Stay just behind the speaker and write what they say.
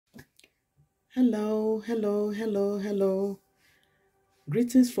Hello, hello, hello, hello.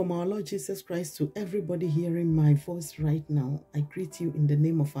 Greetings from our Lord Jesus Christ to everybody hearing my voice right now. I greet you in the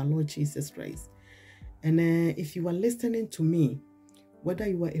name of our Lord Jesus Christ. And if you are listening to me, whether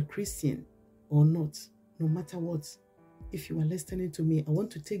you are a Christian or not, no matter what, if you are listening to me, I want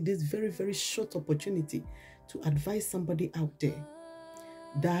to take this very, very short opportunity to advise somebody out there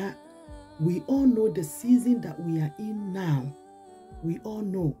that we all know the season that we are in now. We all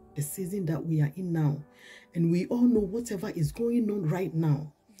know the season that we are in now. And we all know whatever is going on right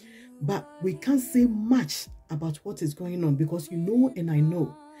now. But we can't say much about what is going on because you know and I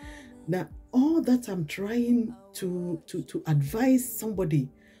know that all that I'm trying to advise somebody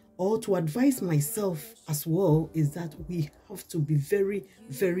or to advise myself as well is that we have to be very,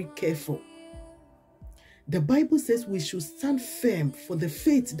 very careful. The Bible says we should stand firm for the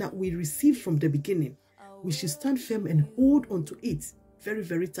faith that we received from the beginning. We should stand firm and hold on to it very,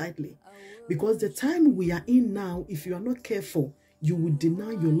 very tightly. Because the time we are in now, if you are not careful, you will deny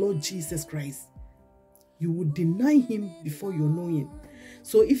your Lord Jesus Christ. You will deny him before you know him.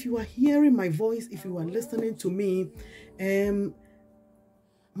 So if you are hearing my voice, if you are listening to me,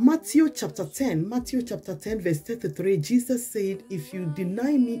 Matthew chapter 10 verse 33, Jesus said, if you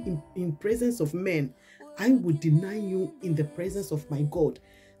deny me in presence of men, I will deny you in the presence of my God.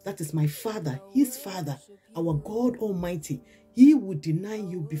 That is my Father, his Father, our God Almighty. He will deny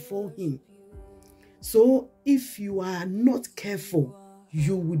you before him. So if you are not careful,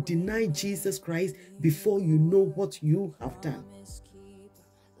 you will deny Jesus Christ before you know what you have done.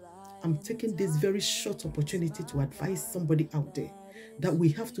 I'm taking this very short opportunity to advise somebody out there that we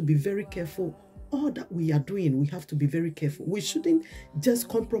have to be very careful. All that we are doing, we have to be very careful. We shouldn't just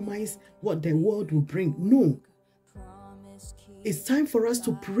compromise what the world will bring. No. It's time for us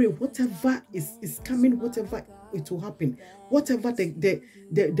to pray. Whatever is coming, whatever it will happen, whatever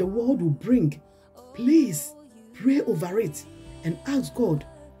the world will bring, please pray over it and ask God.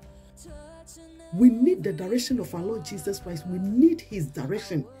 We need the direction of our Lord Jesus Christ. We need his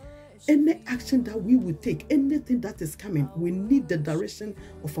direction. Any action that we will take, anything that is coming, we need the direction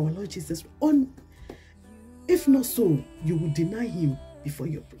of our Lord Jesus. If not so, you will deny him before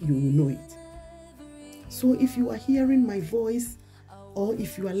you will know it. So if you are hearing my voice or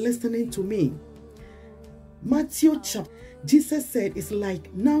if you are listening to me, Matthew chapter, Jesus said, it's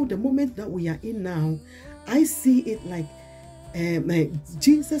like now the moment that we are in now, I see it like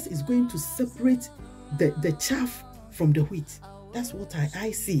Jesus is going to separate the chaff from the wheat. That's what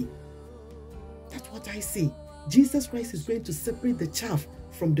I see. That's what I see. Jesus Christ is going to separate the chaff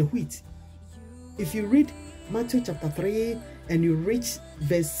from the wheat. If you read Matthew chapter 3 and you reach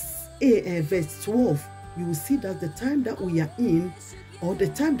verse 12, you will see that the time that we are in or the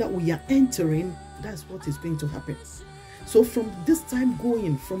time that we are entering, that's what is going to happen. So from this time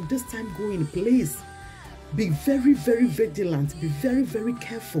going, please be very, very vigilant, be very, very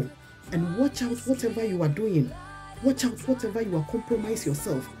careful and watch out whatever you are doing. Watch out whatever you are compromise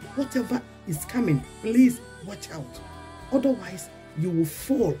yourself. Whatever is coming, please watch out. Otherwise, you will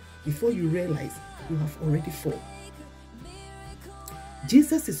fall before you realize you have already fallen.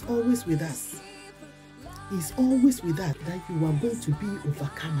 Jesus is always with us. He's always with us, that you are going to be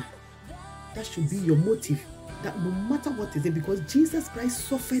overcomer. That should be your motive. That no matter what is it, because Jesus Christ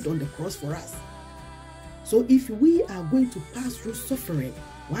suffered on the cross for us. So if we are going to pass through suffering,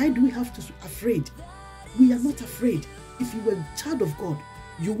 why do we have to be afraid? We are not afraid. If you were a child of God,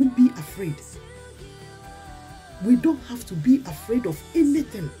 you won't be afraid. We don't have to be afraid of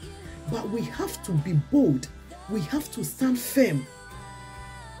anything, but we have to be bold. We have to stand firm.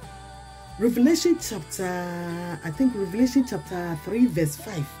 Revelation chapter 3 verse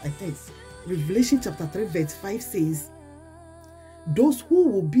 5, Revelation chapter 3 verse 5 says, those who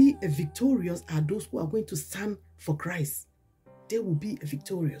will be victorious are those who are going to stand for Christ. They will be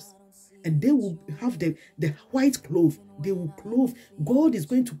victorious. And they will have the white cloth. They will clothe. God is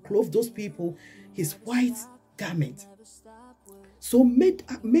going to clothe those people his white garment. So make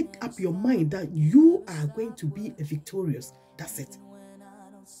up your mind that you are going to be a victorious. That's it.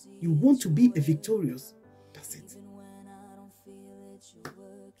 You want to be a victorious. That's it.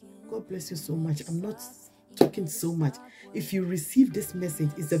 God bless you so much. I'm not talking so much. If you receive this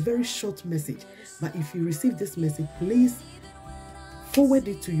message, it's a very short message. But if you receive this message, please forward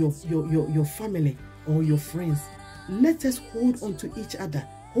it to your family or your friends. Let us hold on to each other.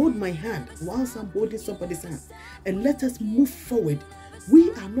 Hold my hand whilst I'm holding somebody's hand. And let us move forward.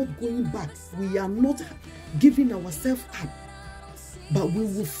 We are not going back. We are not giving ourselves up. But we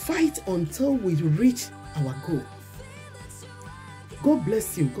will fight until we reach our goal. God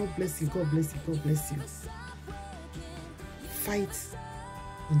bless you. God bless you. God bless you. God bless you. Fight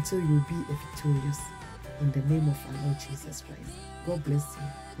until you'll be a victorious in the name of our Lord Jesus Christ. God bless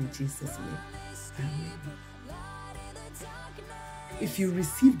you in Jesus' name. Amen. If you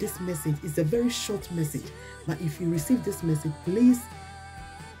receive this message, it's a very short message, but if you receive this message, please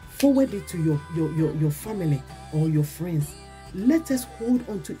forward it to your family or your friends. Let us hold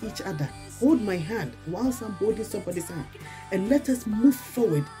on to each other. Hold my hand whilst I'm holding somebody's hand, and let us move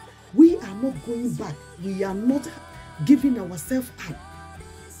forward. We are not going back. We are not giving ourselves up,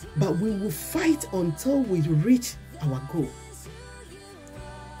 but we will fight until we reach our goal.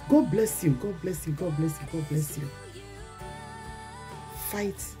 God bless you. God bless you. God bless you. God bless you.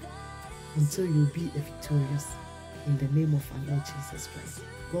 Fight until you be a victorious in the name of our Lord Jesus Christ.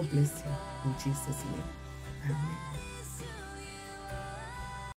 God bless you in Jesus' name. Amen.